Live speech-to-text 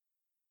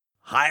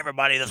Hi,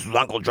 everybody. This is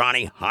Uncle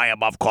Johnny, high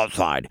above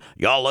courtside.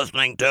 You're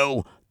listening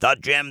to The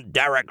Jim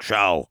Derick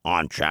Show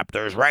on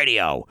Chapters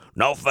Radio.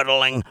 No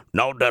fiddling,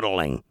 no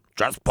diddling.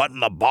 Just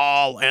putting the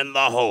ball in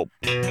the hoop.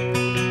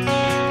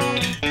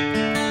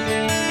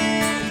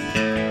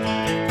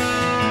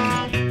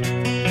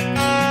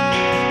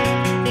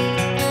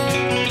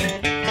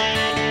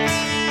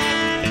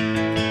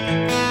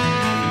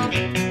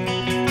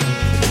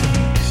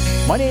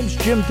 My name's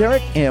Jim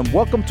Derick, and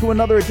welcome to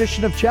another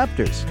edition of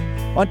Chapters.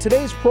 On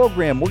today's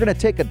program, we're going to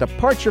take a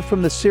departure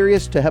from the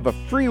serious to have a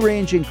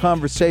free-ranging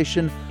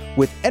conversation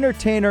with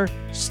entertainer,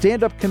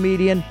 stand-up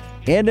comedian,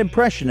 and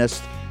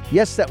impressionist.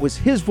 Yes, that was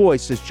his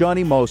voice as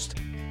Johnny Most,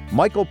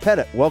 Michael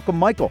Petit. Welcome,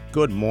 Michael.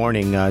 Good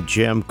morning,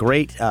 Jim.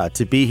 Great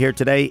to be here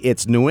today.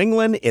 It's New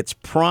England. It's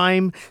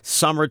prime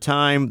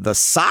summertime. The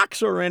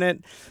Sox are in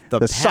it.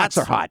 The Sox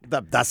are hot.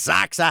 The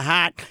Sox are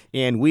hot.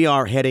 And we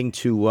are heading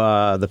to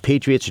the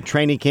Patriots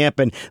training camp.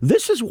 And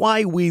this is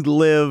why we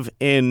live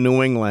in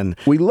New England.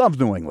 We love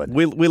New England.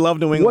 We love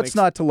New England. What's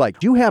not to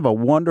like? You have a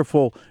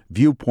wonderful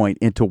viewpoint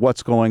into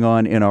what's going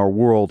on in our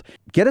world.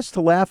 Get us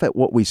to laugh at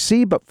what we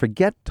see, but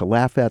forget to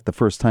laugh at the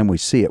first time we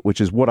see it,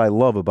 which is what I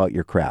love about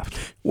your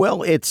craft.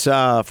 Well, it's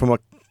from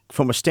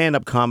a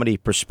stand-up comedy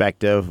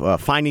perspective,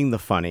 finding the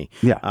funny.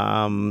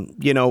 Yeah.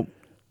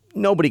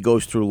 Nobody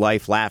goes through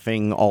life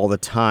laughing all the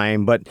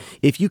time, but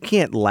if you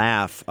can't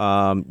laugh,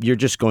 you're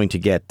just going to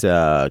get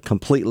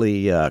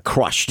completely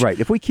crushed. Right.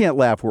 If we can't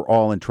laugh, we're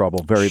all in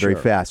trouble very, very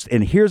fast.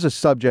 And here's a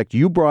subject.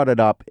 You brought it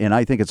up, and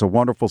I think it's a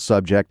wonderful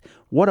subject.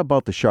 What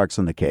about the sharks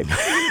in the cave?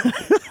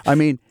 I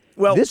mean...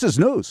 Well, this is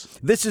news.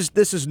 This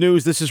is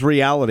news. This is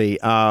reality.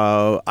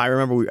 I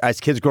remember as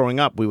kids growing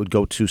up, we would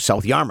go to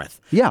South Yarmouth.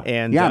 Yeah,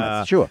 and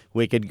Yarmouth, sure.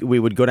 We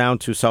would go down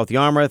to South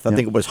Yarmouth. I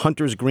think it was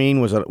Hunter's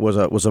Green was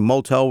a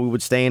motel we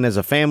would stay in as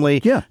a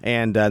family. Yeah,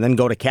 and then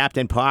go to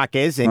Captain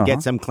Parker's and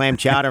get some clam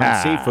chowder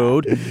and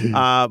seafood.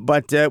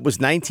 But it was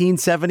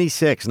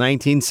 1976,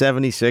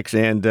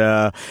 and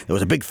there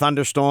was a big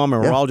thunderstorm,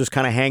 and we're all just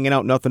kind of hanging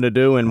out, nothing to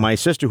do. And my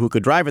sister, who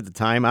could drive at the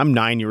time, I'm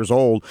 9 years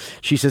old,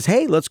 she says,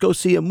 "Hey, let's go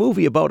see a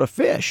movie about a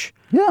fish."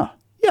 Yeah.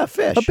 Yeah,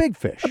 fish. A big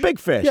fish. A big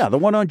fish. Yeah, the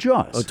one on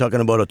Jaws. We're talking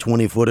about a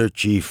 20-footer,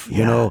 Chief. Yeah.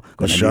 You know,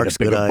 the Gonna shark's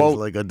need a got bigger eyes boat.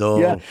 like a doll.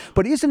 Yeah,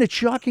 but isn't it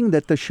shocking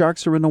that the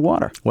sharks are in the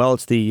water? Well,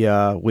 it's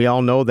the we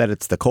all know that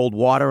it's the cold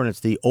water and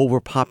it's the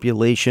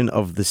overpopulation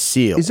of the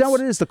seals. Is that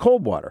what it is, the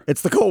cold water?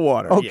 It's the cold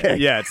water. Okay.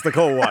 Yeah, it's the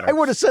cold water. I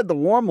would have said the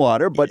warm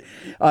water, but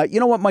you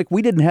know what, Mike?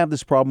 We didn't have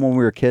this problem when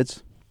we were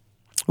kids.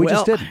 We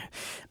just didn't.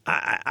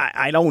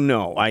 I don't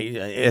know.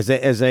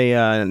 As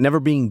a never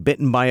being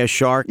bitten by a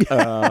shark,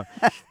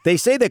 they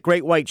say that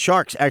great white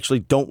sharks actually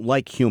don't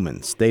like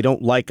humans. They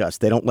don't like us.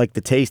 They don't like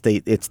the taste. They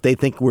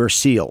think we're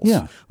seals.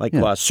 Yeah.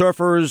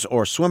 Surfers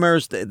or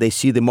swimmers. They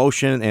see the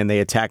motion and they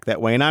attack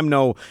that way. And I'm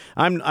no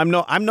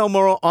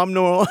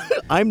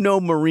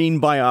marine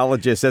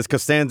biologist, as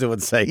Costanza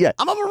would say. Yeah.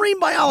 I'm a marine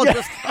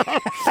biologist.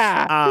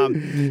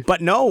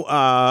 But no,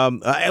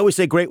 I always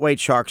say great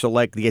white sharks are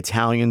like the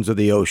Italians of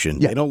the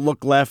ocean. Yeah. They don't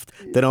look left.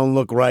 They don't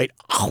look right.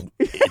 Oh,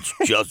 it's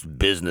just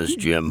business,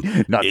 Jim.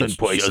 Nothing it's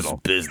personal.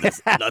 Just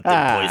business. Nothing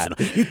personal.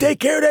 You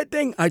take care of that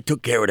thing, I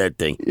took care of that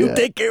thing. You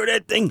take care of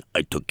that thing,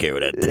 I took care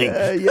of that thing.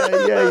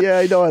 Yeah.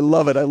 I know. I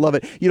love it.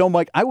 You know,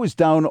 Mike, I was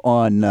down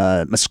on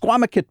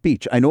Mesquamaket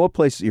Beach. I know a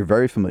place you're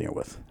very familiar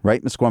with,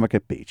 right?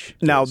 Mesquamaket Beach.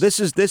 Now, this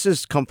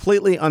is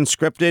completely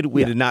unscripted.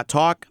 We did not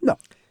talk. No.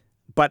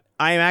 But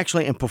I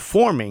am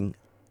performing.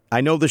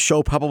 I know the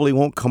show probably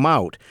won't come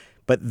out.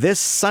 But this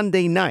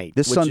Sunday night,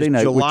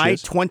 July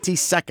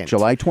 22nd.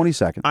 July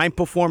 22nd. I'm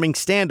performing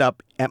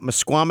stand-up at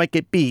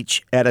Mesquamaket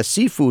Beach at a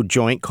seafood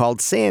joint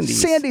called Sandy's.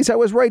 Sandy's, I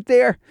was right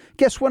there.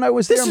 Guess when I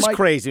was there, Mike? This is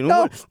crazy.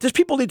 No. Just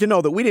people need to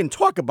know that we didn't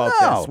talk about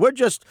this. We're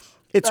just...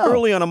 It's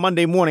early on a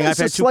Monday morning. It's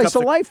a slice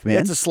of life, man.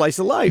 It's a slice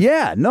of life.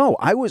 Yeah, no,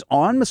 I was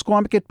on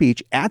Mesquamaket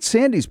Beach at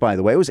Sandy's, by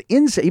the way. I was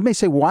in. You may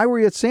say, why were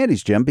you at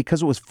Sandy's, Jim?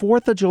 Because it was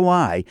 4th of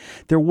July.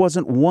 There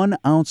wasn't 1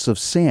 ounce of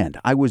sand.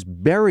 I was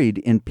buried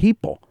in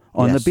people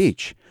on the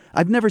beach.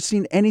 I've never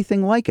seen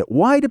anything like it.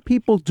 Why do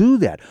people do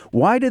that?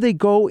 Why do they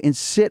go and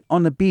sit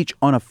on the beach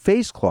on a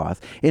face cloth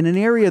in an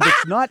area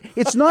that's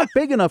it's not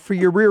big enough for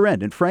your rear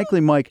end? And frankly,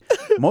 Mike,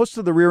 most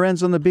of the rear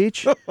ends on the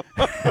beach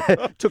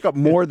took up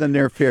more than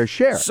their fair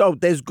share. So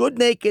there's good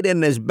naked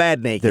and there's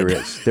bad naked.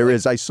 There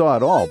is. I saw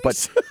it all.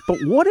 But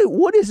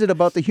what is it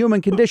about the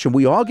human condition?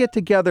 We all get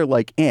together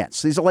like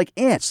ants. These are like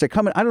ants. They're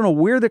coming. I don't know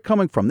where they're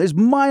coming from. There's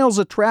miles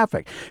of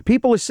traffic.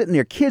 People are sitting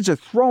there. Kids are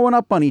throwing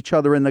up on each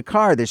other in the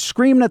car. They're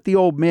screaming at the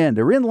old man.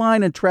 They're in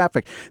line in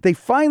traffic. They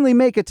finally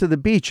make it to the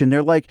beach, and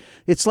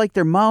it's like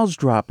their mouths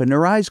drop and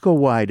their eyes go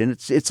wide, and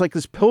it's like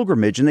this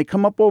pilgrimage, and they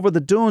come up over the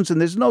dunes,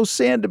 and there's no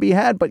sand to be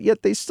had, but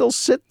yet they still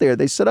sit there.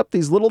 They set up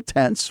these little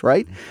tents,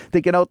 right?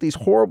 They get out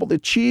the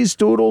cheese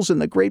doodles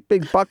and the great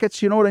big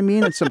buckets, you know what I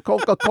mean, and some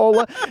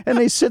Coca-Cola, and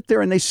they sit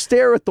there and they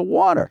stare at the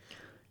water.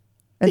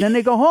 And then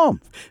they go home.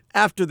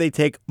 After they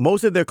take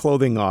most of their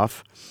clothing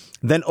off,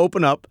 then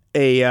open up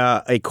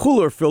a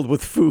cooler filled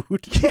with food.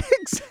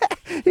 Exactly.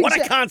 What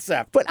a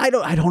concept. But I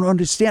don't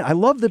understand. I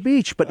love the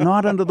beach, but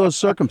not under those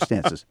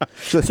circumstances.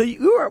 So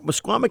you were at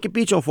Musquamacket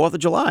Beach on 4th of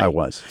July. I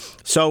was.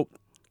 So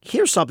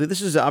here's something.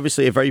 This is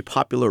obviously a very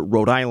popular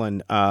Rhode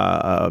Island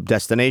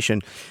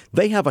destination.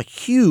 They have a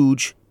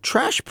huge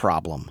trash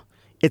problem.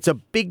 It's a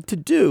big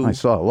to-do. I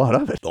saw a lot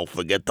of it. Don't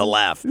forget to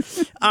laugh.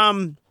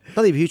 They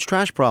have a huge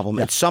trash problem.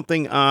 Yeah. It's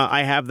something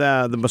I have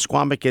the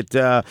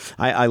Musquamacket.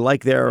 I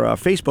like their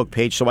Facebook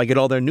page, so I get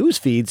all their news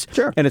feeds.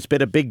 Sure. And it's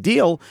been a big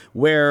deal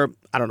where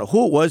I don't know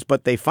who it was,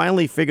 but they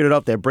finally figured it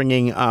out. They're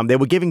bringing. They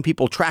were giving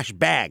people trash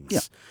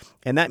bags,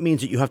 and that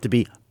means that you have to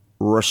be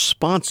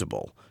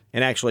responsible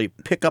and actually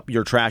pick up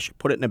your trash,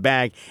 put it in a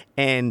bag,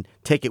 and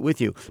take it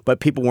with you. But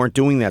people weren't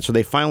doing that, so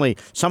they finally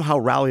somehow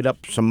rallied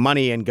up some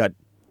money and got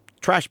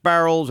trash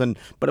barrels,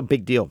 but a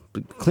big deal.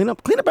 Clean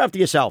up after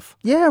yourself.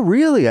 Yeah,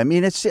 really. I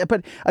mean,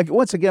 but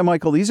once again,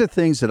 Michael, these are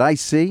things that I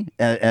see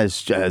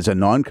as a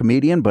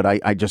non-comedian, but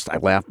I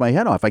laugh my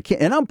head off. I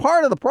can't, and I'm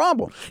part of the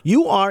problem.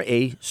 You are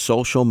a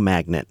social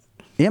magnet.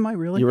 Am I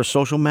really? You're a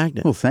social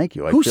magnet. Well, thank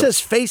you. Who says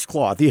face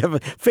cloth? You have a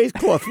face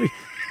cloth.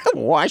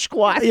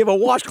 Washcloth. You have a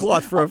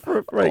washcloth for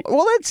right.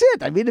 Well, that's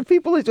it. I mean, if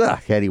people...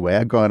 anyway,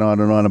 I've gone on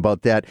and on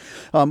about that.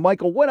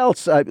 Michael, what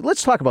else?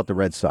 Let's talk about the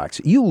Red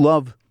Sox. You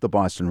love the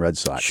Boston Red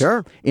Sox.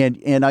 Sure.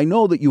 And I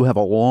know that you have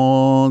a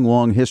long,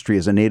 long history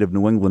as a native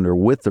New Englander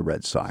with the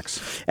Red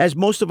Sox. As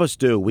most of us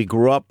do. We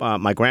grew up,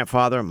 my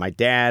grandfather, my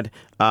dad...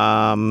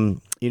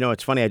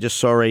 it's funny. I just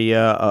saw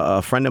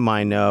a friend of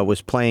mine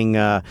was playing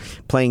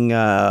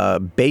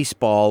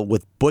baseball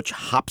with Butch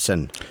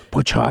Hobson.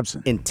 Butch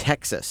Hobson in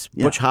Texas.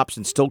 Yeah. Butch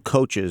Hobson still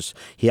coaches.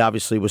 He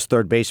obviously was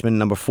third baseman,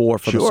 number 4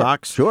 for the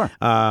Sox. Sure.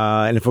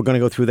 And if we're going to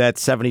go through that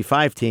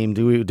 75 team,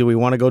 do we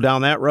want to go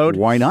down that road?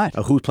 Why not?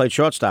 Who played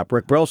shortstop?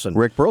 Rick Burleson.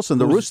 Rick Burleson,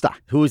 the Rooster.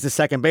 Who was the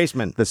second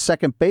baseman? The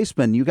second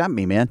baseman. You got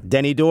me, man.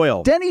 Denny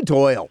Doyle. Denny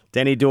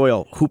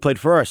Doyle. Who played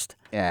first?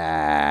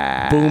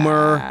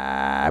 Boomer.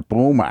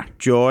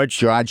 George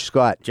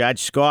Scott.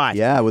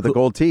 Yeah, with the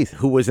gold teeth.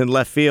 Who was in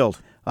left field?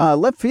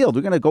 Left field,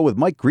 we're going to go with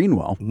Mike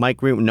Greenwell.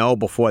 No,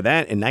 before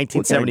that, in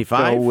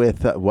 1975. Go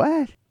with,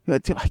 what?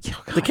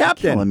 The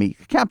captain.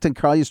 Captain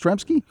Carl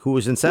Yastrzemski? Who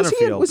was in center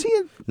field. Was he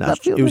in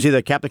left field? It was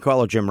either Captain Carl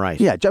or Jim Rice.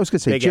 Yeah, I was going to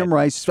say Big Jim Ed.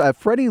 Rice,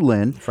 Freddie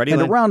Lynn, and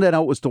to round that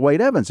out was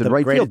Dwight Evans in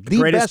right field.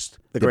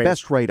 The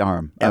best right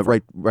arm,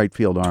 right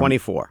field arm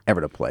 24 ever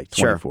to play.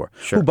 24.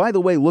 Sure. Who, by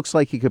the way, looks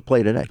like he could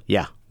play today.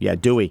 Yeah,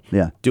 Dewey.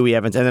 Yeah. Dewey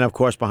Evans. And then, of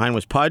course, behind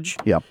was Pudge.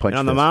 Yeah, Pudge. And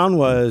on the mound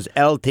was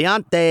El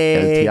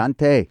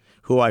Tiante.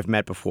 Who I've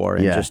met before,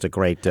 and just a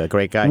great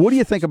guy. What do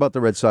you think about the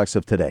Red Sox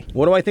of today?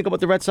 What do I think about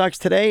the Red Sox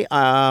today?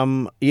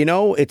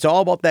 It's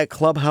all about that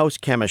clubhouse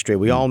chemistry.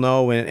 We all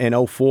know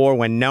in 04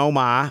 when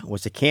Nomar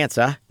was a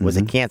cancer,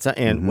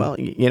 and well,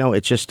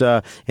 it's just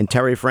and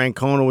Terry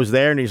Francona was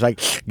there, and he's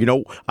like,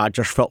 I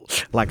just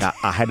felt like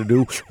I had to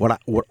do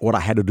what I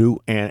had to do,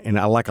 and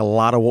I like a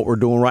lot of what we're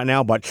doing right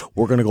now, but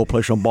we're gonna go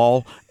play some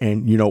ball,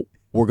 and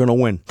we're gonna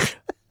win.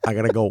 I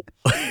gotta go.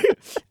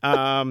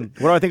 What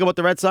do I think about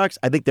the Red Sox?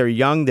 I think they're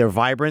young, they're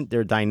vibrant,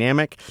 they're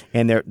dynamic,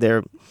 and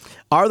they're.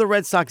 Are the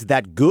Red Sox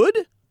that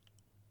good,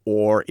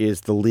 or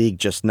is the league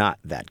just not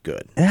that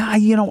good? I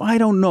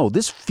don't know.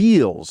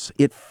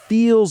 It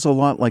feels a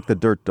lot like the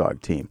Dirt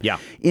Dog team. Yeah.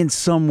 In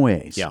some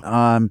ways.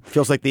 Yeah.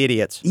 Feels like the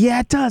idiots. Yeah,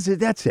 it does.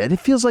 That's it. It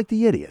feels like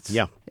the idiots.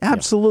 Yeah.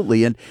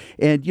 Absolutely. Yeah.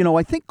 And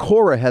I think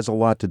Cora has a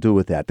lot to do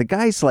with that. The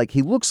guy's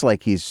he looks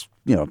like he's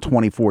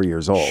 24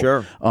 years old.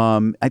 Sure.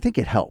 I think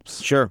it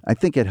helps. Sure. I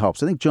think it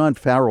helps. I think John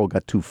Farrell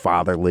got too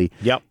fatherly.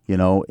 Yep.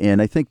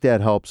 And I think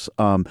that helps.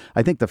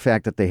 I think the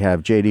fact that they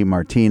have J.D.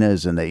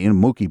 Martinez and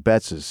Mookie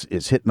Betts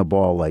is hitting the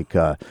ball like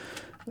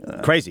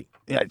crazy.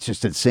 Yeah, it's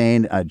just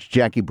insane.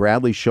 Jackie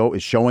Bradley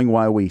is showing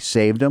why we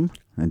saved him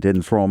and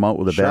didn't throw him out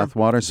with the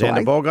bathwater. So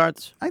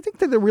Bogarts. I think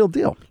they're the real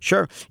deal.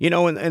 Sure.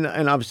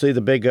 And obviously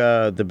the big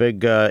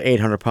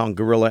 800-pound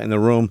gorilla in the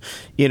room,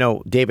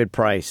 David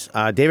Price.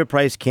 David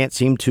Price can't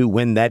seem to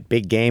win that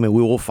big game, and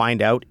we will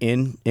find out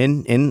in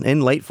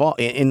late fall,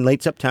 in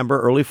late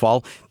September, early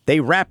fall. They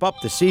wrap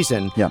up the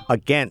season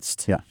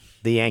against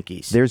the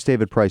Yankees. There's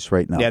David Price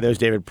right now. Yeah, there's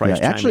David Price.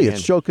 Yeah, actually,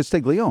 it's Joe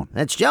Castiglione.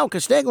 That's Joe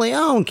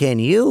Castiglione. Can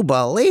you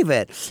believe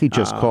it? He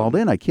just called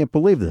in. I can't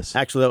believe this.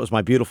 Actually, that was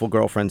my beautiful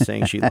girlfriend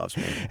saying she loves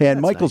me. And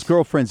That's Michael's nice.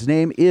 Girlfriend's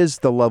name is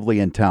the lovely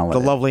and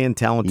talented. The lovely and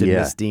talented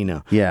Miss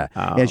Dina. Yeah.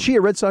 And she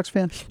a Red Sox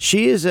fan?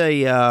 She is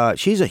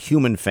she's a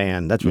human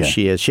fan. That's what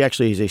she is. She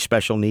actually is a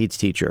special needs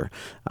teacher.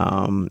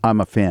 I'm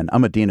a fan.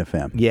 I'm a Dina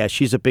fan. Yeah,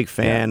 she's a big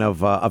fan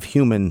of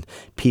human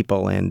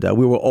people. And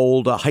we were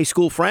old high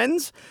school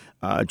friends.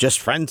 Just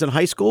friends in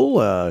high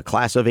school,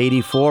 class of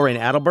 84 in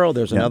Attleboro.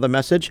 There's another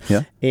message.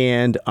 Yeah.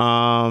 And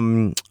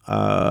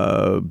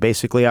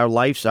basically our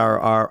lives,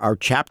 our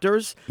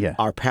chapters,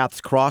 our paths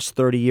cross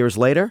 30 years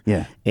later.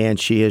 Yeah. And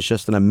she is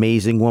just an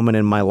amazing woman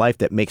in my life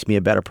that makes me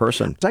a better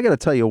person. So I got to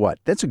tell you what,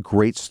 that's a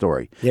great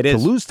story. It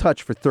is. To lose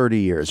touch for 30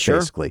 years,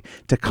 basically.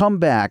 To come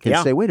back and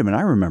say, wait a minute,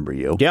 I remember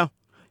you. Yeah.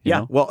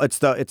 Yeah, well, it's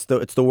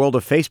the world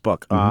of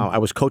Facebook. I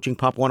was coaching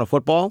Pop Warner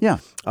football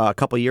a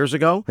couple of years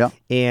ago,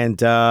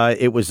 and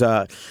it was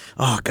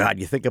oh God,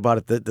 you think about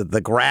it,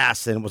 the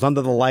grass, and it was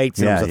under the lights,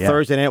 and it was a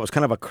Thursday night. It was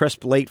kind of a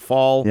crisp late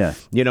fall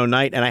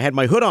night, and I had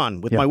my hood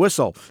on with my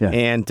whistle,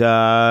 and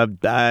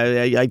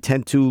I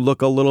tend to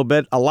look a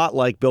lot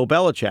like Bill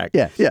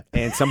Belichick.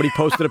 And somebody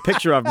posted a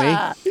picture of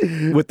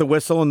me with the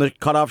whistle and the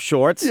cutoff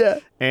shorts.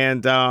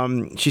 And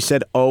she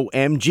said,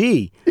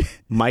 "OMG,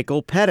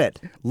 Michael Petit,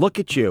 look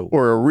at you."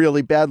 Or a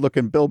really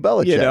bad-looking Bill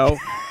Belichick. You know,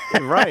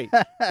 right.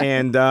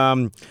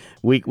 And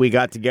we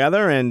got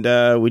together, and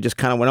we just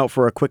kind of went out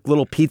for a quick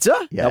little pizza.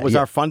 That was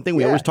our fun thing.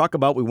 We always talk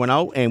about. We went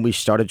out, and we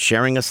started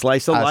sharing a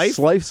slice of life. A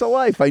slice of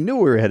life. I knew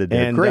we were headed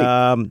there. And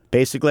great.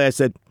 Basically, I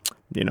said,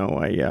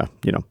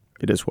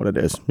 it is what it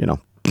is,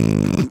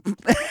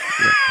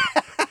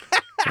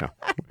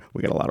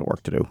 we got a lot of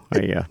work to do.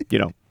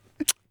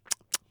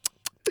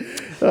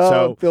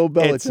 So Bill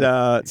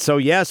Belichick.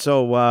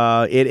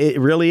 It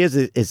really is.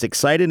 It's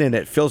exciting, and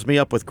it fills me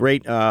up with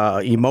great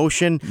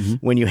emotion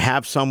when you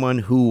have someone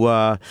who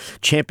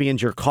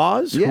champions your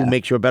cause, who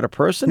makes you a better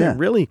person, and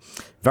really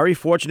very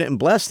fortunate and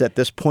blessed at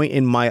this point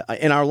in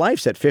our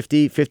lives at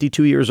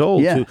 52 years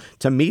old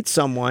to meet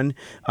someone.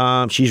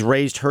 She's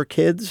raised her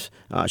kids.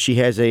 She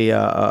has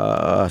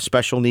a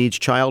special needs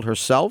child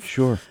herself.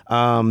 Sure.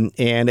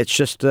 And it's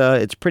just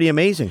it's pretty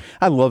amazing.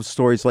 I love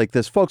stories like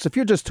this. Folks, if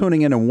you're just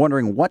tuning in and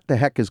wondering what the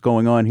heck is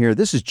going on here,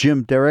 this is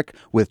Jim Derick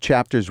with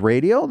Chapters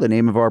Radio, the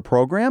name of our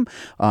program.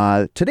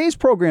 Today's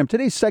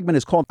segment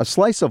is called A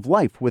Slice of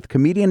Life with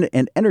comedian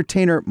and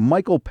entertainer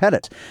Michael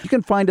Petit. You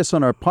can find us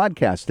on our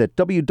podcast at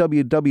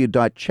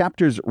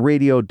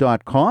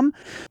www.chaptersradio.com.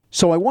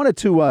 So I wanted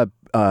to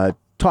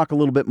talk a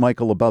little bit,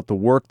 Michael, about the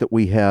work that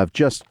we have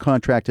just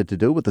contracted to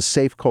do with the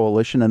SAFE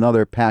Coalition,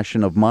 another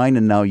passion of mine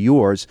and now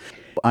yours.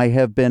 I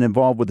have been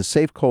involved with the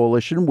SAFE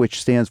Coalition,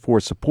 which stands for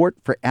Support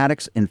for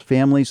Addicts and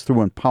Families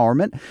Through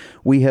Empowerment.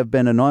 We have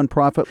been a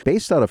nonprofit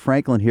based out of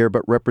Franklin here,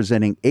 but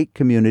representing 8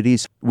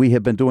 communities. We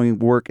have been doing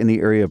work in the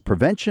area of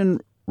prevention,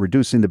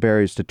 reducing the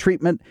barriers to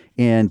treatment,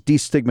 and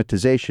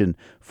destigmatization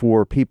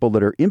for people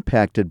that are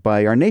impacted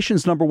by our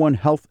nation's #1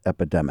 health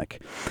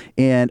epidemic.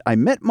 And I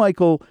met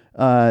Michael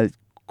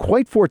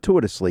quite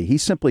fortuitously. He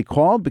simply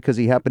called because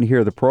he happened to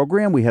hear the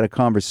program. We had a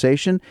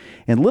conversation,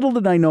 and little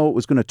did I know it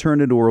was going to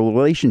turn into a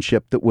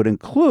relationship that would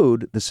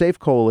include the SAFE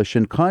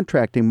Coalition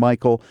contracting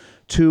Michael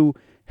to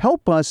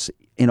help us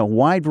in a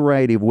wide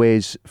variety of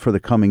ways for the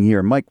coming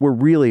year. Mike, we're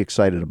really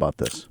excited about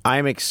this.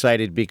 I'm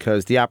excited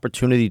because the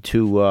opportunity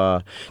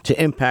to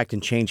impact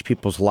and change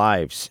people's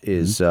lives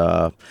is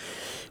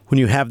when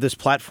you have this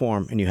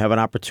platform and you have an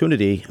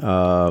opportunity.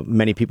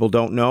 Many people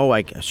don't know.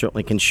 I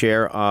certainly can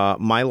share.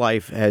 My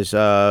life has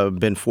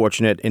been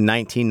fortunate. In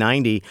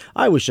 1990,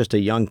 I was just a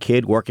young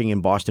kid working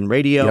in Boston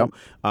radio.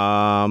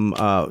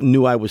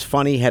 Knew I was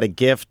funny, had a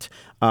gift.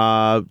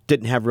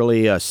 Didn't have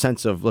really a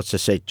sense of, let's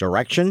just say,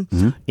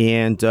 direction,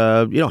 and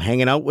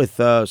hanging out with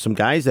some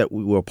guys that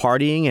we were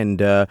partying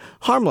and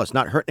harmless,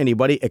 not hurting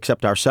anybody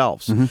except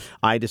ourselves.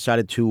 I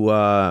decided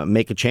to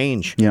make a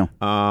change. In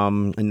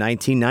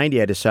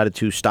 1990, I decided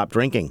to stop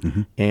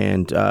drinking,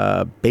 and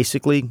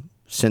basically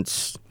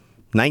since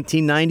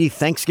 1990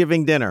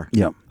 Thanksgiving dinner,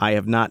 I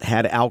have not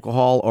had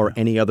alcohol or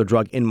any other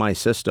drug in my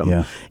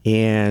system.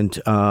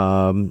 And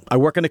I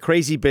work in a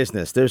crazy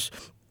business. There's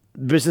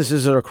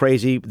businesses that are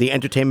crazy. The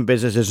entertainment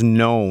business is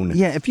known.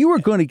 Yeah, if you were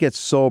going to get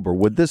sober,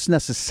 would this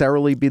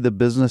necessarily be the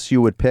business you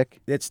would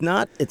pick? It's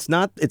not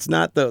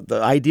the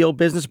ideal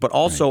business, but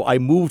also I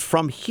moved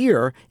from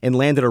here and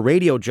landed a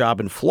radio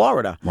job in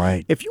Florida.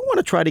 Right. If you want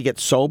to try to get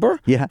sober,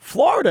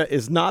 Florida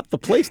is not the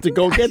place to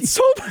go get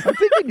sober. I'm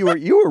thinking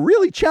you were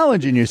really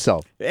challenging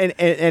yourself.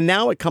 And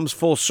now it comes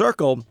full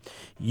circle.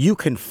 You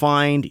can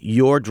find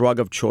your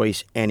drug of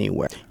choice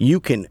anywhere.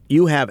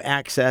 You have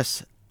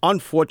access.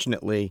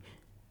 Unfortunately,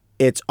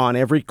 it's on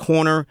every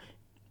corner,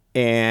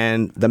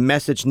 and the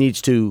message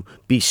needs to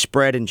be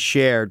spread and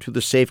shared to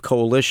the SAFE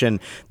Coalition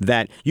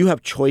that you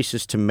have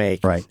choices to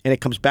make. Right. And it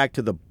comes back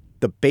to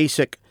the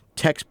basic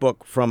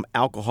textbook from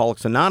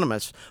Alcoholics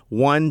Anonymous: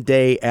 one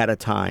day at a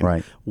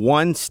time,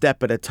 one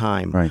step at a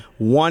time,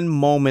 one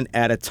moment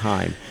at a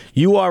time.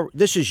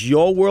 This is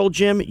your world,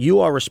 Jim. You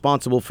are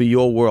responsible for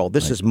your world.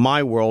 This is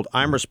my world.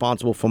 I'm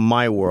responsible for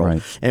my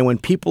world. And when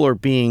people are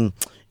being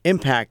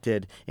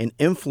impacted and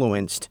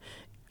influenced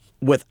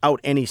without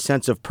any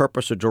sense of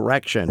purpose or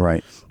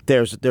direction,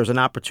 there's an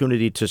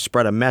opportunity to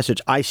spread a message.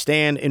 I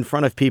stand in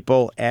front of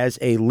people as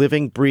a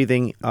living,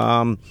 breathing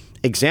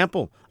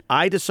example.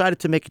 I decided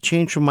to make a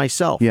change for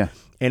myself.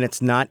 And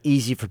it's not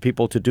easy for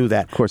people to do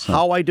that. Of course not.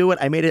 How I do it,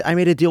 I made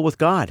a deal with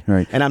God.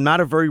 And I'm not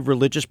a very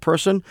religious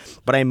person,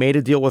 but I made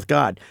a deal with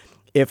God.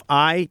 If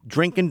I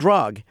drink and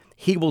drug,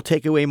 He will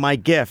take away my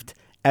gift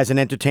as an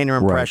entertainer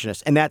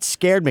impressionist. And that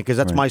scared me because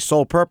that's my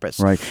sole purpose.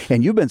 Right.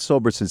 And you've been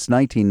sober since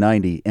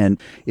 1990. And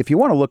if you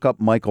want to look up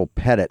Michael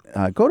Petit,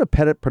 go to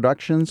Petit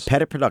Productions.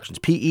 Petit Productions,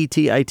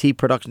 P-E-T-I-T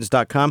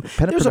Productions.com.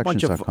 There's a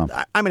bunch of,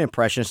 I'm an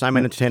impressionist. I'm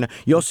an entertainer.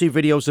 You'll see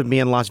videos of me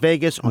in Las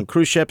Vegas, on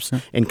cruise ships,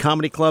 in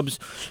comedy clubs.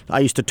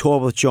 I used to tour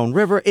with Joan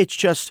River. It's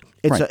just,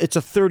 it's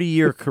a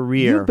 30-year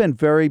career. You've been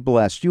very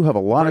blessed. You have a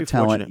lot of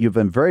talent. Fortunate. You've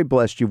been very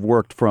blessed. You've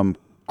worked from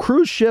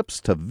cruise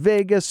ships to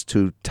Vegas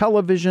to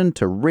television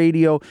to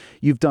radio.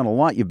 You've done a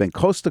lot. You've been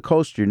coast to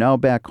coast. You're now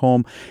back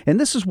home.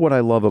 And this is what I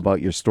love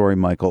about your story,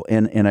 Michael,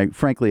 and I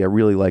frankly I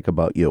really like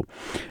about you.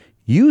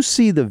 You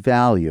see the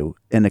value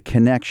and the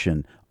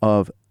connection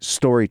of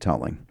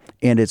storytelling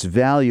and its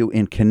value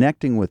in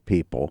connecting with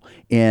people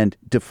and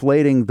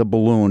deflating the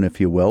balloon, if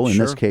you will. In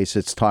this case,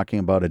 it's talking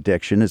about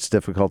addiction. It's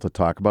difficult to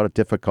talk about, a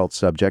difficult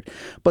subject.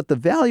 But the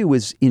value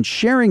is in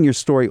sharing your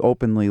story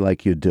openly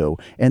like you do,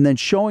 and then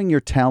showing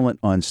your talent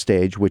on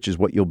stage, which is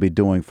what you'll be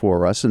doing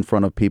for us in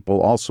front of people,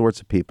 all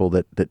sorts of people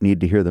that need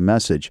to hear the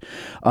message.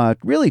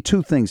 Really,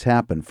 two things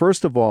happen.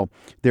 First of all,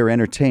 they're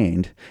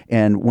entertained,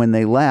 and when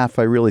they laugh,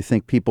 I really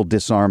think people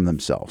disarm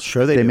themselves.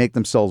 Sure they do. They make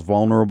themselves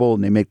vulnerable,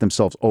 and they make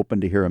themselves open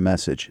to hear a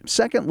message.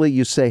 Secondly,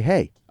 you say,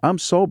 hey, I'm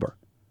sober.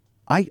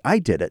 I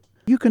did it.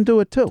 You can do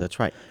it too. That's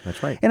right.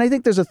 That's right. And I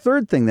think there's a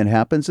third thing that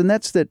happens, and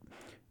that's that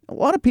a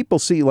lot of people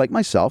see, like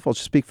myself, I'll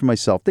just speak for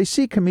myself, they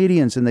see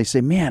comedians and they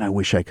say, man, I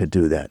wish I could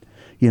do that.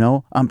 You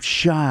know, I'm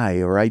shy,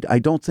 or I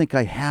don't think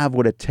I have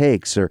what it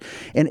takes. And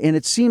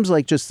it seems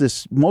like just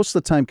this, most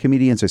of the time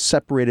comedians are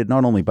separated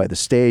not only by the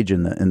stage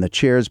and the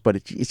chairs, but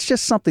it's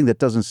just something that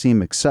doesn't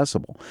seem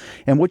accessible.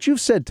 And what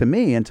you've said to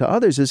me and to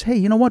others is, hey,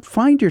 you know what?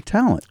 Find your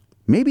talent.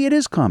 Maybe it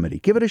is comedy.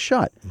 Give it a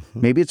shot.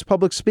 Maybe it's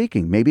public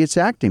speaking. Maybe it's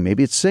acting.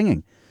 Maybe it's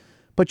singing.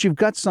 But you've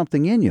got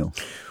something in you.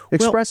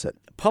 Express it.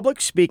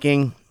 Public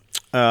speaking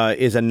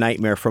is a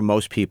nightmare for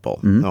most people,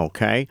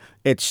 okay?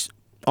 It's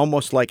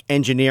almost like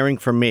engineering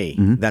for me.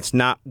 That's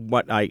not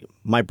what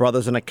my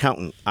brother's an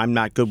accountant. I'm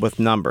not good with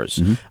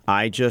numbers.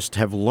 I just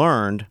have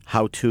learned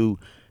how to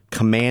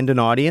command an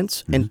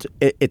audience, and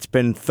it's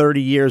been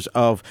 30 years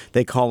of,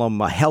 they call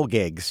them hell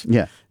gigs.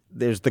 Yeah.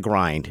 There's the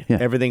grind. Yeah.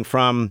 Everything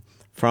from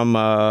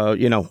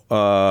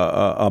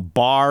a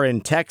bar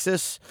in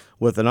Texas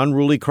with an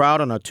unruly crowd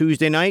on a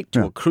Tuesday night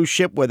to a cruise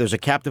ship where there's a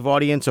captive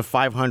audience of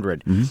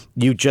 500.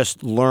 You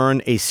just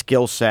learn a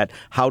skill set,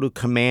 how to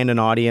command an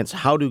audience,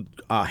 how to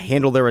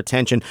handle their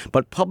attention.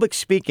 But public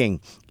speaking,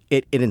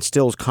 it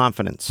instills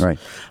confidence. Right.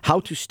 How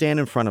to stand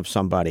in front of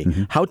somebody,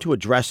 how to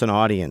address an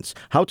audience,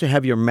 how to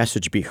have your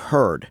message be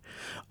heard,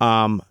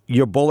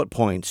 your bullet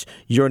points,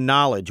 your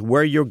knowledge,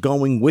 where you're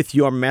going with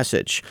your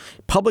message.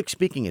 Public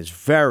speaking is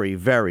very,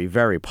 very,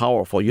 very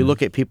powerful. You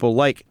look at people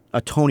like a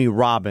Tony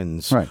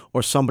Robbins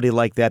or somebody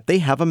like that. They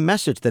have a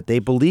message that they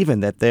believe in,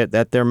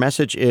 that their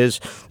message is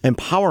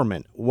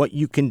empowerment, what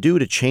you can do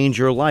to change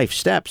your life,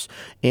 steps.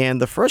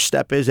 And the first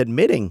step is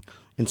admitting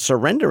and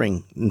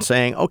surrendering and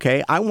saying,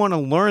 okay, I want to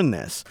learn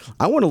this.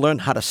 I want to learn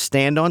how to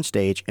stand on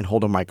stage and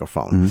hold a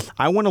microphone.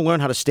 I want to learn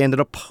how to stand at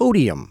a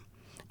podium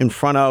in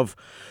front of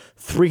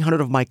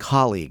 300 of my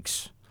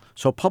colleagues.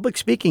 So public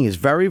speaking is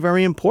very,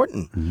 very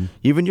important.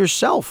 Even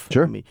yourself.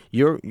 Sure. I mean,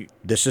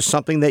 this is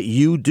something that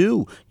you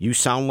do. You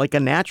sound like a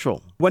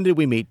natural. When did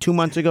we meet? 2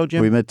 months ago,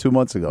 Jim? We met 2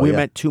 months ago. We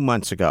met 2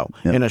 months ago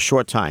in a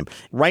short time.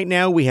 Right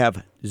now, we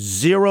have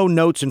 0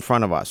 notes in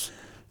front of us.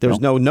 There's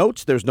no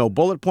notes, there's no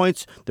bullet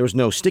points, there's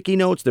no sticky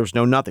notes, there's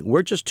no nothing.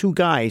 We're just two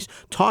guys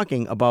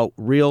talking about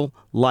real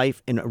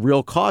life and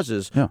real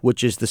causes,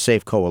 which is the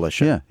SAFE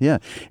Coalition. Yeah.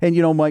 And,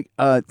 you know, Mike,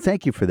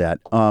 thank you for that.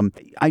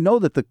 I know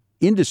that the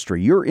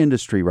industry, your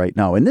industry right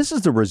now, and this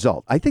is the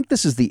result. I think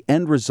this is the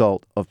end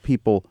result of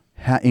people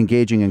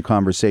engaging in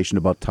conversation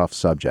about tough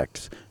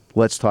subjects.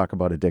 Let's talk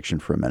about addiction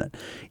for a minute.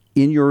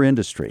 In your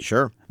industry,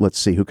 let's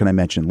see, who can I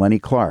mention? Lenny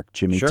Clark,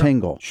 Jimmy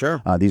Tingle.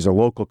 These are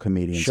local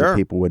comedians that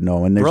people would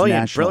know. And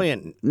there's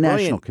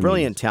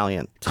brilliant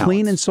talent.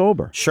 Clean and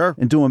sober.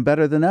 And doing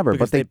better than ever.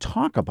 Because but they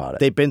talk about it.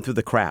 They've been through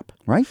the crap.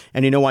 Right.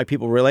 And you know why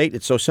people relate?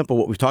 It's so simple,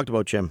 what we've talked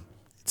about, Jim.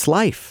 It's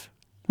life.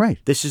 Right.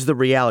 This is the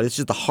reality. This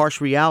is the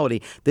harsh reality.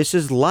 This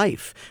is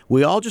life.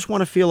 We all just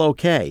want to feel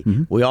okay.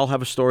 We all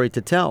have a story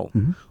to tell.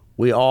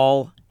 We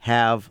all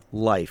have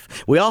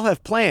life. We all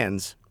have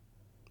plans.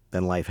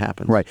 Then life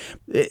happens. Right.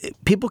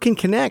 People can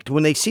connect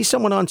when they see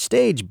someone on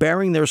stage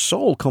bearing their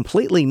soul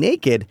completely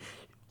naked,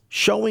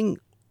 showing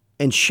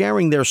and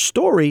sharing their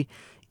story.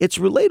 It's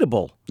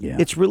relatable. Yeah.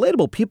 It's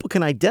relatable. People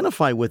can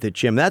identify with it,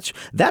 Jim.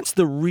 That's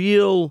the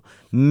real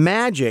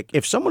magic.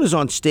 If someone is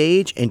on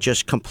stage and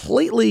just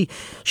completely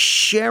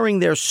sharing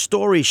their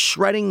story,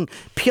 shredding,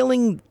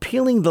 peeling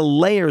the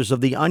layers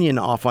of the onion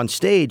off on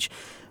stage,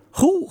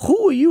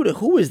 Who are you to?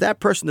 Who is that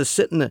person to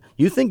sit in the?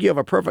 You think you have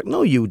a perfect?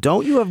 No, you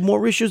don't. You have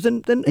more issues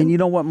than. And you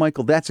know what,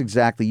 Michael? That's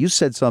exactly. You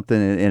said something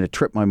and it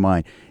tripped my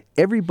mind.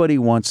 everybody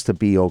wants to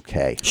be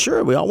okay.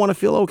 Sure, we all want to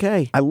feel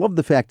okay. I love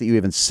the fact that you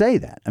even say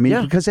that. I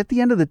mean, because at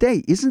the end of the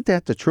day, isn't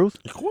that the truth?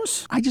 Of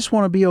course. I just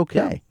want to be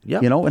okay. Yeah.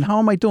 And how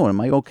am I doing? Am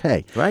I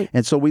okay? Right.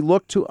 And so we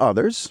look to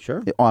others,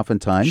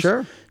 oftentimes,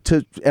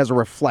 as a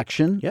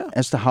reflection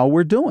as to how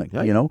we're doing.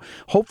 Right.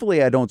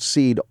 Hopefully I don't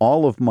seed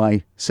all of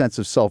my sense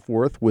of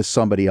self-worth with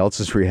somebody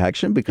else's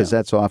reaction, because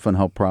that's often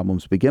how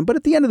problems begin. But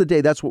at the end of the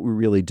day, that's what we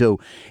really do.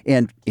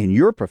 And in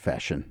your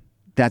profession,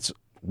 that's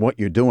what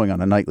you're doing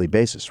on a nightly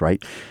basis,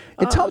 right?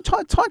 And talk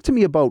to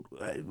me about,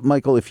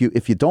 Michael, if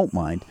you don't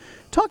mind,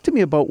 talk to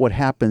me about what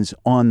happens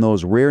on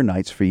those rare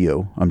nights for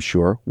you, I'm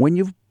sure, when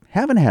you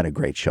haven't had a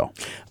great show.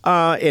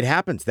 It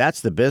happens.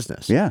 That's the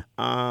business. Yeah.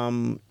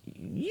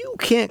 You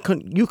can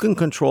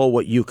control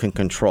what you can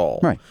control.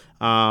 Right.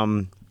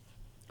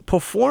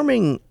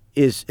 Performing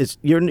is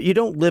you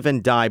don't live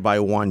and die by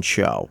one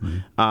show,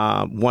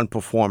 one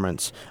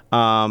performance.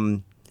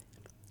 A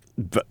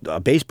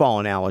baseball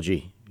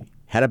analogy.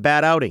 Had a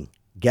bad outing.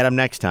 Get them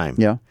next time.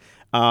 Yeah.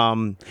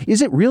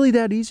 Is it really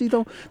that easy,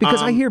 though?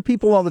 Because I hear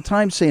people all the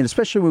time saying,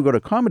 especially when we go to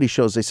comedy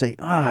shows, they say,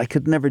 I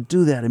could never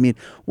do that. I mean,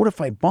 what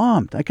if I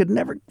bombed? I could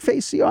never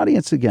face the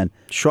audience again.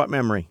 Short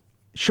memory.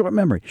 Short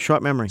memory.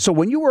 Short memory. So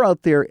when you were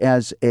out there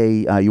as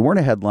you weren't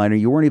a headliner,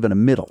 you weren't even a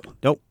middle.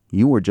 Nope.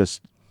 You were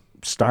just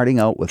starting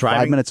out with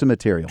 5 minutes of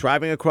material.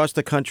 Driving across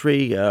the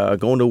country,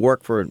 going to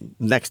work for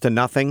next to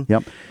nothing.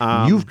 Yep.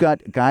 You've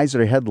got guys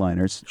that are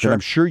headliners that I'm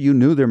sure you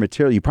knew their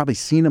material. You've probably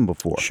seen them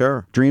before.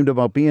 Sure. Dreamed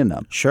about being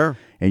them. Sure.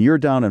 And you're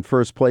down in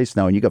first place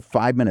now, and you got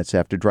 5 minutes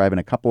after driving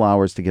a couple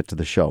hours to get to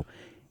the show,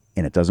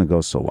 and it doesn't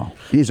go so well.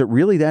 Is it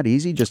really that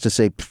easy just to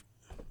say,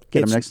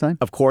 get them next time?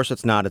 Of course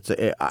it's not.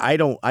 I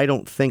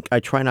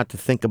try not to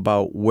think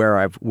about where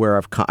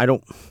I've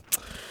come.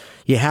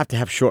 You have to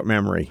have short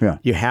memory. Yeah.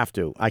 You have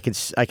to. I can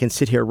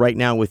sit here right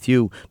now with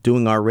you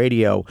doing our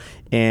radio,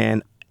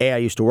 and I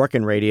used to work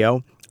in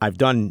radio. I've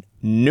done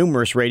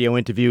numerous radio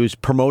interviews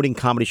promoting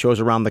comedy shows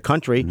around the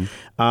country.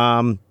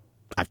 Mm-hmm.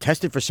 I've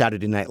tested for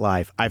Saturday Night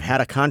Live. I've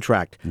had a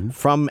contract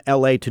from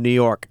L.A. to New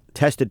York,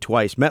 tested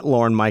twice, met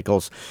Lorne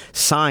Michaels,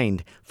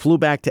 signed, flew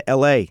back to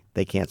L.A.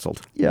 They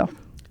canceled. Yeah.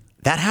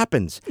 That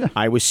happens. Yeah.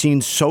 I was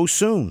seen so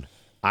soon.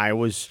 I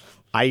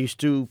used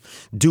to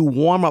do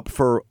warm-up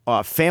for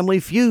Family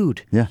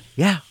Feud. Yeah.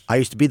 Yeah. I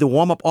used to be the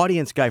warm-up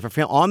audience guy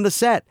on the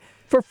set.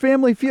 For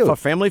Family Feud? For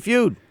Family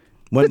Feud.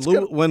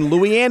 When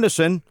Louis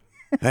Anderson...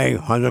 Hey,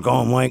 how's it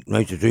going, Mike?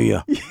 Nice to see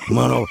you. Come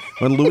on over.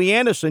 When Louis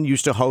Anderson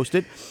used to host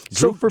it.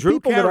 So for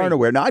people that aren't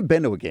aware, now I've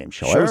been to a game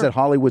show. I was at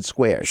Hollywood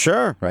Squares.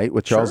 Sure. Right,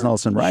 with Charles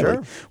Nelson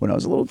Riley when I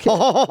was a little kid.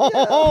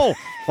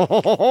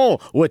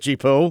 Witchy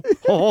poo.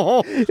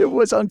 It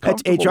was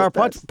uncomfortable. That's HR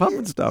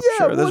pumping stuff. Yeah,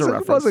 sure, there's a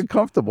reference. It wasn't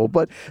comfortable.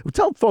 But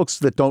tell folks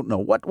that don't know,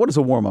 what does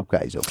a warm-up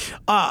guy do?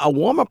 A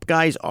warm-up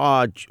guy's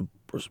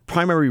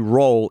primary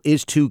role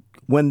is to,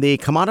 when they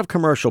come out of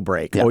commercial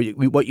break, or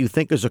what you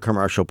think is a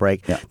commercial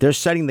break, they're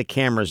setting the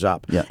cameras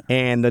up. Yeah.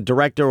 And the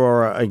director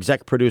or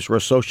exec producer or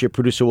associate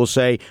producer will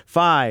say,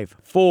 5,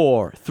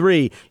 4,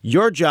 3.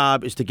 Your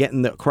job is to get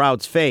in the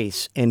crowd's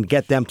face and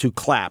get them to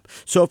clap.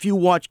 So if you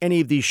watch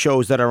any of these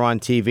shows that are on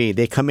TV,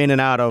 they come in and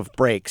out of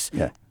breaks.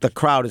 Yeah. The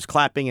crowd is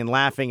clapping and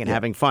laughing and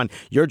having fun.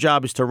 Your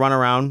job is to run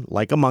around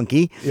like a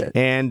monkey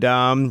and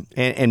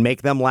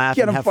make them laugh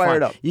and have fun.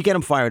 Fired up. You get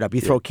them fired up. You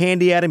throw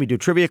candy at them. You do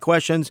trivia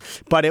questions.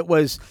 But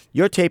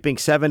you're taping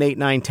 7, 8,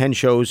 9, 10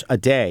 shows a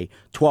day,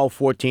 12,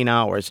 14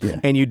 hours,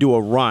 and you do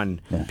a run.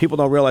 Yeah. People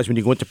don't realize when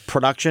you go into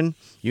production,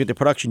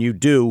 you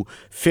do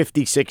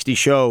 50, 60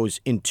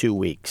 shows in 2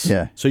 weeks.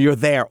 Yeah. So you're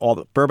there, all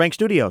the Burbank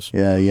Studios.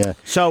 Yeah, yeah.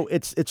 So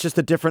it's just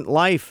a different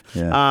life.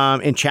 Yeah.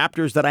 And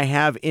chapters that I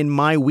have in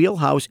my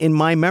wheelhouse, in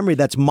my memory.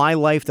 That's my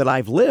life that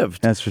I've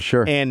lived. That's for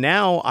sure. And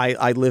now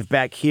I live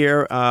back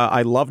here.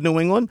 I love New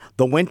England.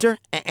 The winter,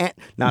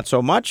 not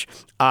so much.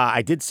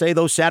 I did say,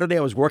 though, Saturday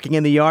I was working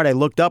in the yard. I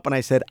looked up and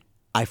I said,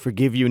 I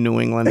forgive you, New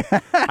England.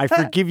 I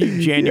forgive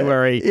you,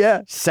 January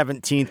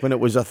 17th, when it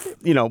was a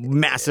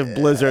massive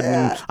blizzard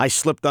and I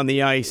slipped on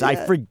the ice. I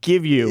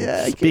forgive you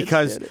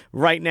because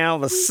right now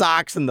the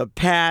Sox and the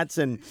Pats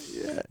and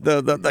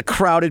the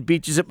crowded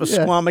beaches at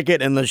Mesquamaket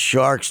and the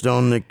Sharks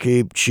down the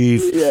Cape,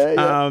 Chief.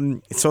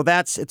 So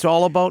it's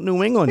all about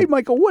New England. Hey,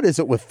 Michael, what is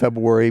it with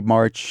February,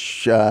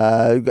 March,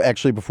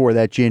 actually before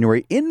that,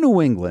 January, in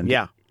New England?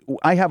 Yeah.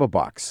 I have a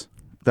box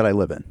that I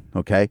live in,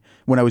 okay?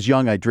 When I was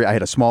young, I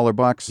had a smaller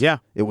box. Yeah.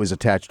 It was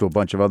attached to a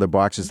bunch of other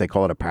boxes. They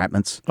call it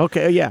apartments.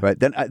 Okay, yeah. Right.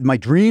 Then my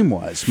dream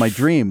was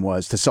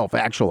to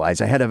self-actualize.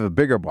 I had to have a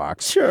bigger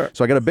box. Sure.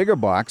 So I got a bigger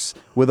box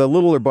with a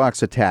littler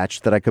box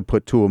attached that I could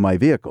put 2 of my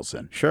vehicles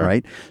in. Sure.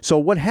 Right? So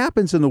what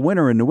happens in the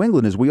winter in New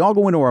England is we all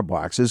go into our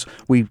boxes.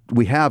 We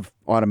have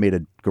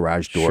automated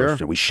garage doors.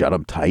 Sure. We shut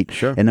them tight.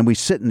 Sure. And then we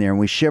sit in there and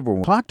we shiver and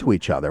we talk to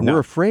each other. No. We're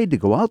afraid to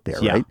go out there,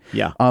 right?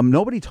 Yeah.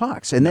 Nobody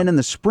talks. And then in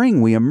the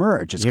spring, we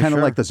emerge. It's kind of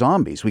like the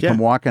zombies. We come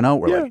walking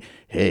out. We're like,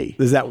 hey.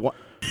 Is that what?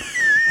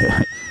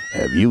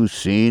 Have you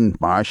seen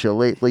Marsha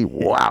lately?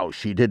 Wow,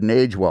 she didn't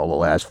age well the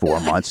last 4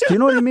 months. Do you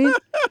know what I mean?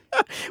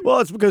 Well,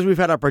 it's because we've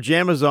had our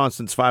pajamas on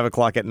since 5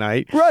 o'clock at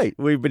night. Right.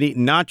 We've been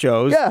eating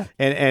nachos. Yeah.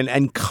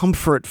 And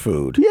comfort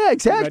food. Yeah,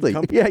 exactly.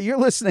 Yeah, you're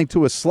listening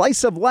to A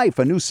Slice of Life,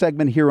 a new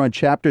segment here on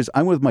Chapters.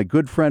 I'm with my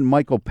good friend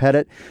Michael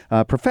Petit,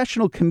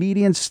 professional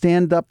comedian,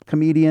 stand-up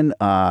comedian,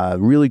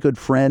 really good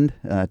friend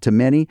to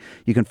many.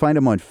 You can find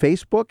him on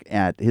Facebook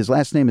at, his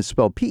last name is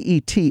spelled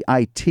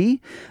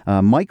P-E-T-I-T,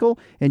 Michael.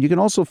 And you can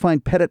also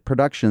find Petit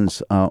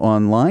Productions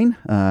online.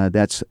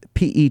 That's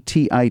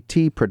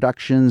P-E-T-I-T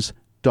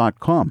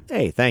Productions.com.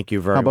 Hey, thank you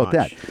very much. How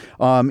about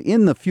that?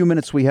 In the few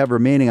minutes we have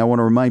remaining, I want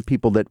to remind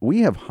people that we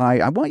have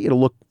I want you to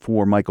look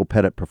for Michael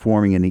Petit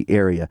performing in the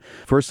area.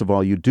 First of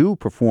all, you do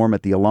perform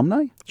at the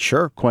Alumni?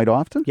 Sure. Quite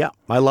often? Yeah,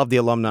 I love the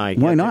Alumni.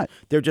 Why not?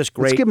 They're just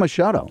great. Let's give them a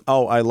shout out.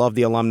 Oh, I love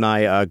the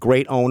Alumni.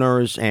 Great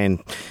owners,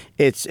 and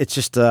it's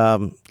just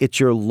it's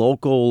your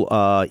local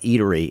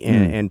eatery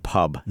and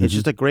pub. Mm-hmm. It's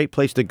just a great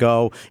place to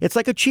go. It's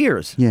like a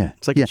Cheers. Yeah,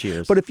 it's like a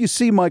Cheers. But if you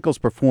see Michael's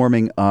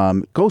performing,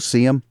 go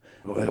see him.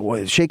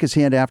 Shake his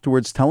hand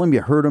afterwards. Tell him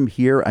you heard him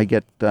here. I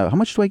get, how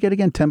much do I get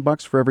again?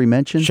 $10 for every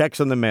mention?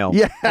 Checks in the mail.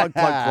 Yeah.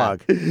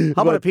 Plug.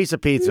 How about a piece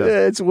of pizza?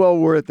 It's well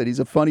worth it. He's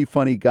a funny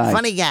guy.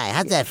 Funny guy.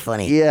 How's that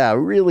funny? Yeah,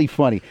 really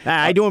funny.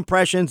 I do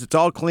impressions. It's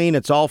all clean.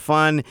 It's all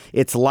fun.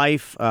 It's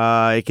life.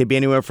 It could be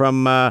anywhere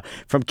from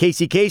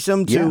Casey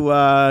Kasem to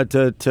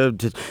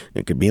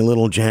it could be a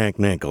little Jack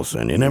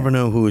Nicholson. You never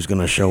know who's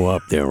going to show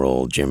up there,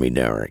 old Jimmy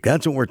Derick.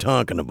 That's what we're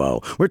talking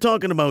about. We're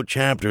talking about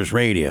Chapters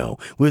Radio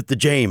with the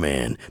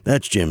J-Man.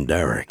 That's Jim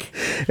Derick.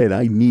 And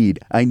I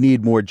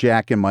need more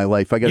Jack in my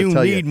life. I got to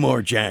tell you. You need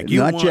more Jack.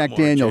 Not Jack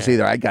Daniels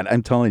either.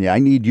 I'm telling you, I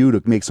need you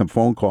to make some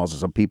phone calls to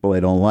some people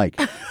I don't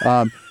like.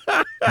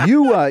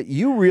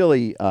 You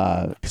really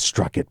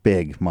struck it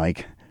big,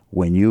 Mike,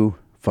 when you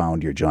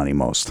found your Johnny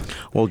Most.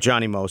 Well,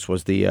 Johnny Most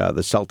was the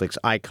Celtics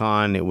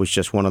icon. It was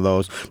just one of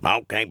those.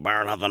 Okay,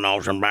 burn of the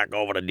notion back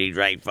over to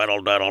DJ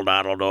Fiddle Diddle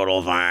Daddle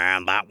Doodles,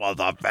 and that was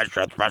a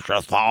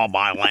vicious fall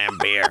by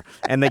Lambeer.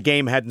 And the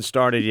game hadn't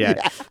started yet.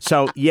 Yeah.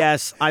 So,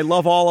 yes, I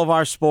love all of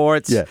our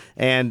sports. Yeah.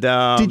 And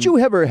did you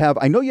ever have,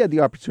 I know you had the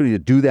opportunity to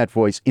do that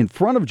voice in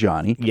front of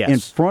Johnny, yes, in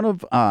front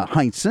of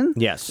Heinsohn,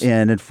 yes,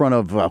 and in front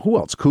of, who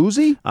else,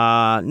 Cousy?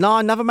 No,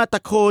 I never met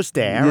the Coos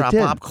there, You did?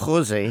 Bob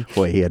Cousy.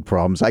 Boy, he had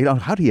problems.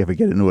 How do you ever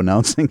get into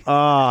announcing? Oh,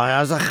 I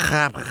was a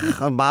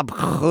Bob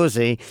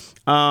Cousy.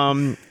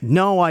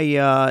 No,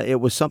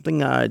 it was something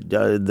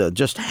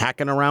just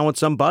hacking around with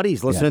some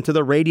buddies, listening to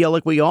the radio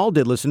like we all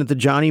did, listening to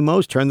Johnny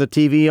Most, turn the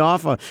TV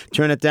off,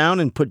 turn it down,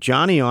 and put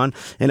Johnny on,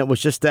 and it was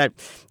just that.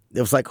 It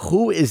was like,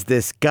 who is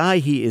this guy?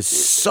 He is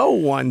so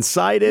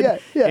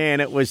one-sided. Yeah.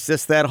 And it was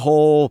just that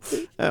whole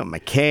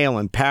McHale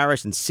and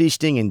Parrish and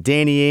Seasting and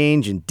Danny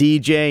Ainge and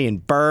DJ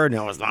and Bird.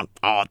 And it was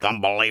it's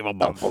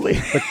unbelievable.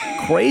 The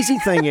crazy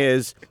thing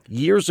is,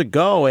 years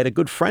ago, I had a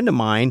good friend of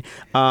mine,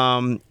 he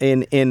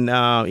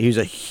was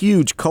a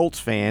huge Colts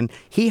fan.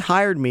 He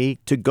hired me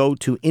to go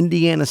to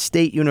Indiana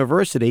State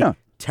University,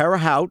 Terre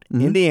Haute,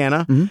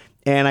 Indiana,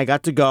 and I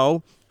got to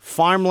go.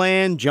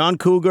 Farmland, John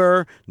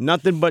Cougar,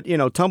 nothing but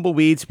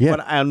tumbleweeds. Yeah.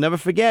 But I'll never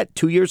forget.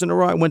 2 years in a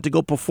row, I went to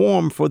go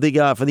perform for the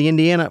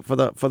Indiana for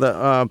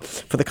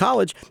the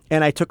college,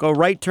 and I took a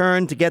right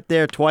turn to get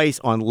there twice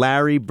on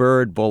Larry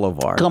Bird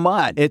Boulevard. Come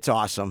on, it's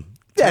awesome.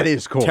 That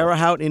is cool. Terre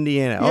Haute,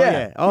 Indiana.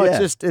 Yeah. Oh,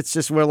 yeah. It's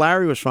just where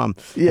Larry was from.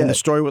 Yeah. And the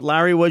story with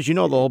Larry was, the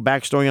whole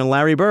backstory on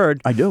Larry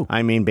Bird. I do.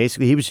 I mean,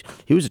 basically, he was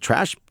a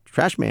trash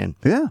man.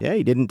 Yeah. Yeah.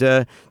 He didn't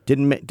go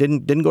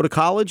to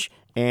college.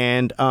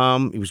 And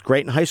he was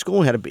great in high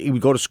school. He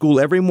would go to school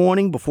every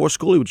morning. Before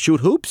school, he would shoot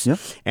hoops. Yeah.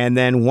 And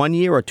then 1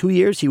 year or 2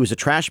 years, he was a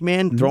trash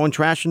man, throwing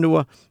trash into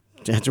a...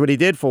 That's what he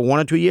did for 1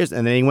 or 2 years.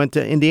 And then he went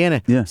to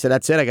Indiana. Yeah. Said,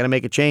 that's it. I got to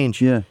make a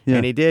change. Yeah.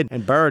 And he did.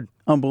 And Bird.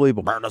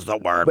 Unbelievable. Bird is the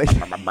word. Bird is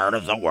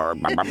the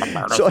word. Bird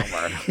is the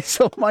word.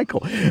 So, Michael,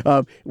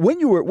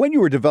 when you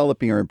were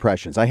developing your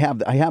impressions, I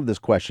have this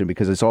question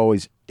because it's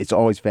always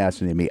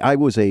fascinated me. I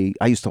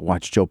used to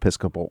watch Joe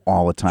Piscopo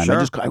all the time.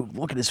 Sure. I would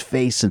look at his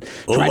face and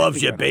Who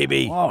loves you,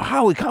 baby? Oh,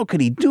 how could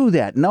he do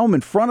that? Now I'm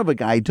in front of a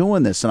guy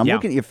doing this, and I'm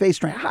looking at your face.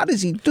 How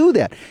does he do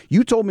that?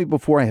 You told me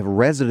before I have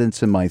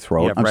resonance in my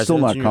throat. I'm still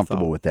not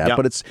comfortable with that,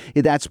 but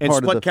that's part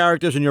of the split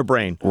characters in your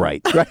brain.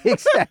 Right.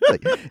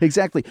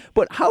 Exactly.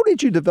 But how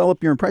did you develop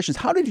your impressions?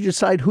 How did you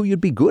decide who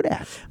you'd be good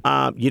at?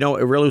 It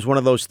really was one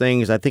of those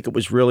things. I think it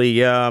was really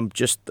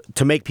just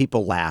to make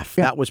people laugh.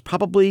 Yeah. That was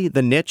probably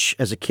the niche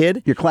as a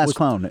kid. Your class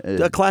clown.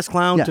 A class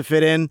clown to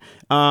fit in.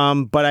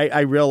 But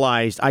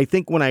I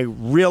think when I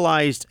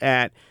realized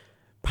at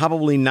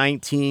probably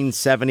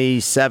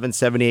 1977,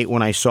 78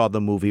 when I saw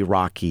the movie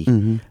Rocky,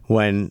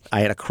 when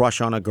I had a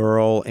crush on a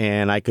girl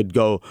and I could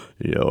go,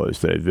 it's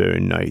very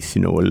nice,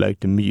 I'd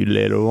like to meet you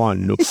later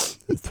on. That's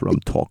what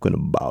I'm talking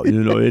about,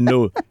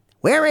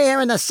 We're here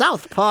in the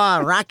Southpaw,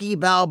 Rocky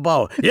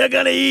Balboa. You're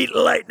gonna eat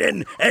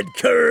lightning and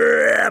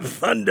crap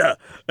thunder.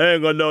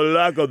 Ain't got no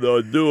lack of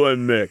those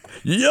doing, Mick.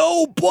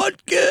 Yo,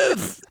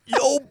 Butkiss!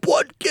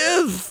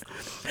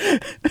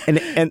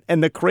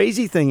 And the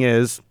crazy thing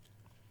is,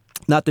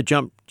 not to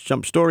jump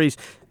stories,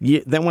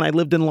 then when I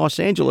lived in Los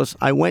Angeles,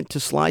 I went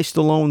to Sly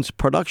Stallone's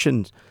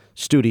production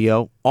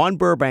studio on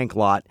Burbank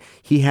lot.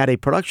 He had a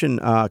production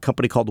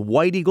company called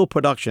White Eagle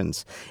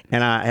Productions,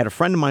 and I had a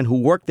friend of mine who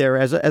worked there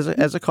as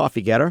a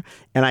coffee getter,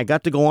 and I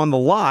got to go on the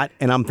lot,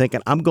 and I'm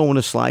thinking, I'm going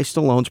to Sly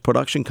Stallone's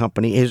production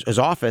company, his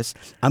office.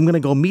 I'm going to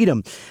go meet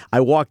him.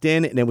 I walked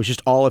in, and it was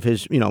just all of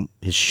his,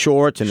 his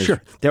shorts, and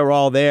they were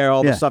all there,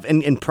 all the stuff,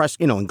 and pressed,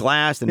 and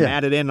glassed and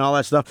matted in and all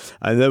that stuff.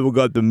 I never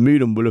got to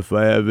meet him, but if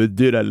I ever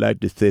did, I'd like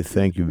to say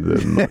thank you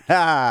very much.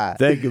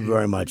 Thank you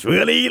very much. We're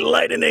going to eat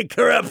lightning and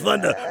crab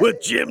thunder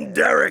with Jim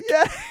Derick.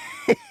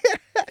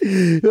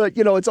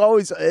 It's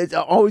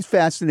always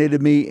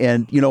fascinated me,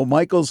 and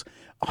Michael's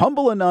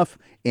humble enough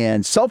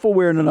and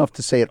self-aware enough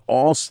to say it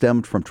all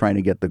stemmed from trying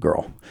to get the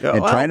girl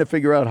and trying to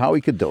figure out how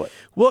he could do it.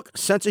 Look,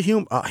 sense of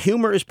humor.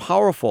 Humor is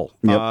powerful.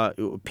 Yep.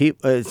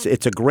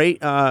 It's a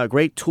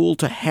great tool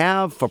to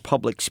have for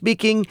public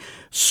speaking,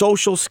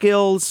 social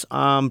skills.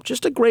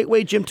 Just a great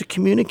way, Jim, to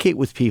communicate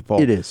with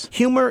people. It is.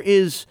 Humor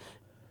is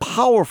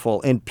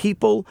powerful, and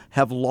people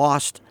have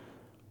lost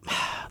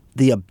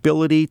the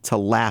ability to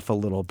laugh a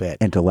little bit.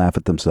 And to laugh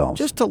at themselves.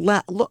 Just to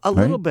laugh a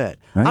little bit.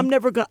 Right. I'm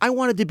never going to... I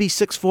wanted to be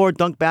 6'4",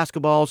 dunk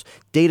basketballs,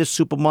 date a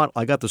supermodel.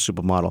 I got the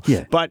supermodel.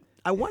 Yeah. But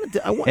I wanted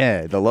to...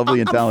 Yeah, the lovely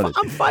and talented.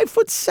 I'm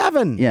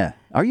 5'7". Yeah.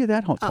 Are you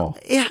that tall?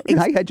 Yeah.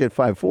 I had you at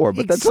 5'4",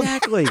 but that's...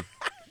 Exactly.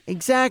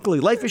 Exactly.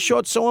 Life is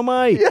short, so am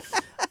I.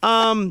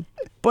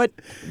 But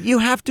you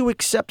have to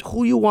accept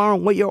who you are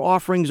and what your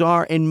offerings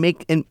are and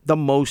make the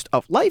most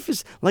of... Life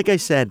is, like I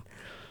said...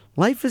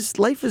 Life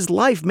is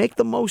life. Make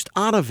the most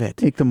out of it.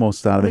 Make the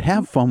most out of it.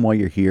 Have fun while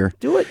you're here.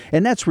 Do it.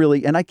 And that's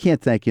really, and I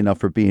can't thank you enough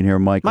for being here,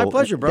 Michael. My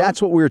pleasure, bro.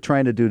 That's what we were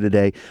trying to do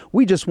today.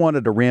 We just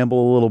wanted to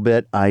ramble a little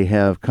bit. I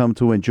have come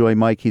to enjoy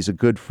Mike. He's a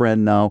good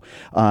friend now.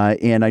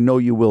 And I know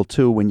you will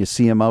too when you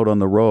see him out on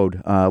the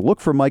road.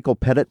 Look for Michael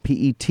Petit,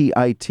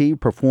 P-E-T-I-T,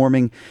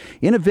 performing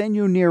in a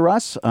venue near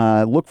us.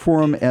 Look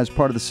for him as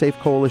part of the Safe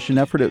Coalition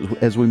effort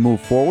as we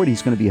move forward.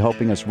 He's going to be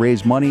helping us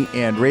raise money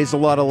and raise a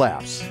lot of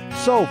laughs.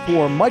 So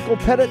for Michael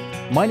Petit,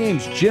 my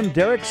name's Jim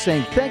Derick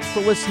saying thanks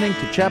for listening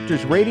to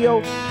Chapters Radio,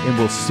 and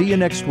we'll see you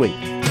next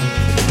week.